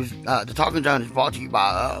 the Talking Zone is brought to you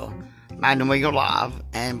by Magnum Radio Live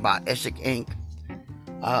and by Essex Inc.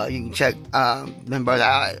 You can check them both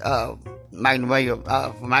out at Magnum Radio,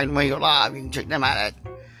 for Magnum Radio Live. You can check them out at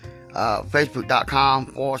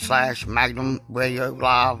Facebook.com/Magnum Radio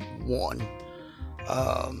Live 1.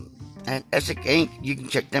 And Essex Inc., you can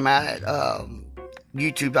check them out at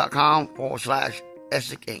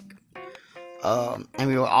YouTube.com/Essex Inc. And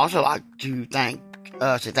we would also like to say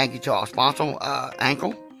thank you to our sponsor,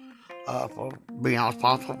 Anchor, for being our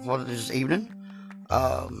sponsor for this evening.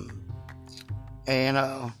 And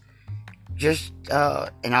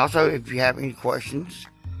also if you have any questions,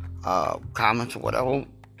 comments or whatever,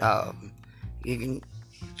 you can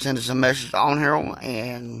send us a message on here,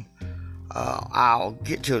 and I'll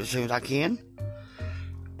get to it as soon as I can.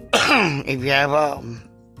 If you have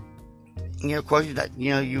questions that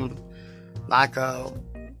you like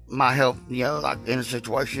my help, like in a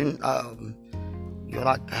situation, you'd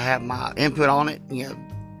like to have my input on it,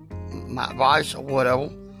 my advice or whatever,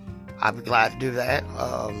 I'd be glad to do that.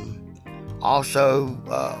 Also,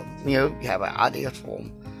 you have ideas for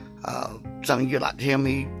something you'd like to hear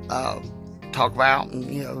me talk about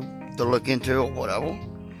and, to look into or whatever,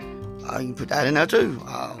 you can put that in there too.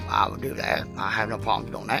 I would do that. I have no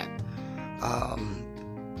problem doing that.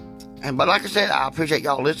 But like I said, I appreciate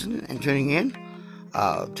y'all listening and tuning in.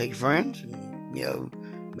 Tell your friends, and,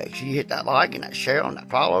 make sure you hit that like and that share and that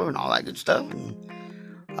follow and all that good stuff. And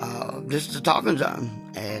this is the Talking Zone,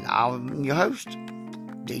 and I'm your host,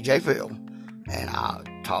 DJ Phil, and I'll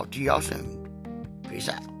talk to y'all soon. Peace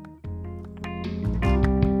out.